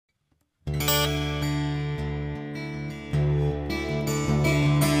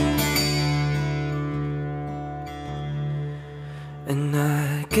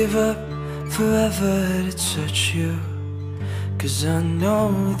give up forever to touch you, 'cause I know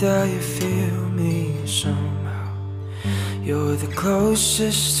that you feel me somehow. You're the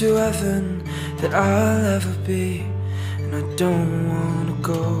closest to heaven that I'll ever be, and I don't wanna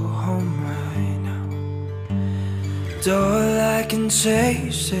go home right now. All I can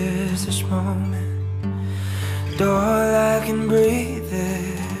taste is this moment, all I can breathe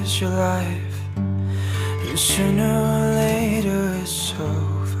is your life. And sooner or later it's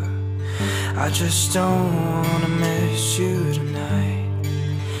over. I just don't wanna miss you tonight.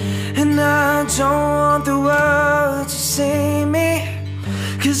 And I don't want the world to see me,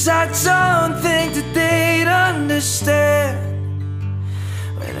 'cause I don't think that they'd understand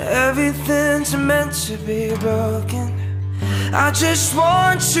when everything's meant to be broken. I just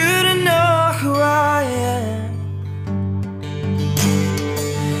want you to know who I am.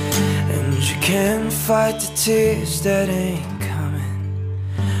 And you can't fight the tears that ain't coming,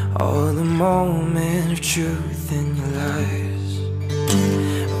 all the moment of truth in your lies,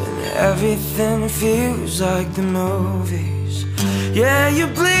 when everything feels like the movies. Yeah, you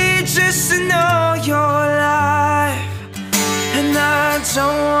bleed just to know you're alive. And I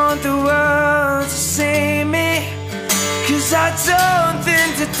don't want the world to see me, 'cause I don't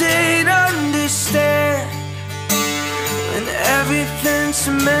think that they'd understand when everything's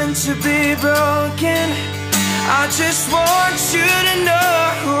meant to be broken. I just want you to know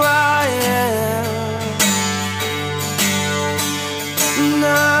who I am.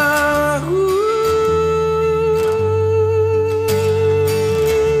 No.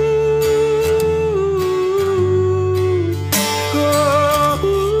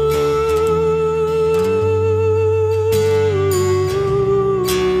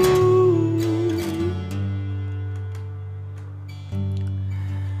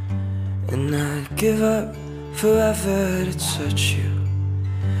 And I'd give up forever to touch you,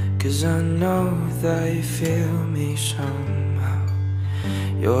 'cause I know that you feel me somehow.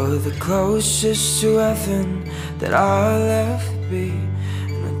 You're the closest to heaven that I'll ever be,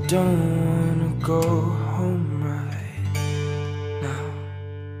 and I don't wanna go home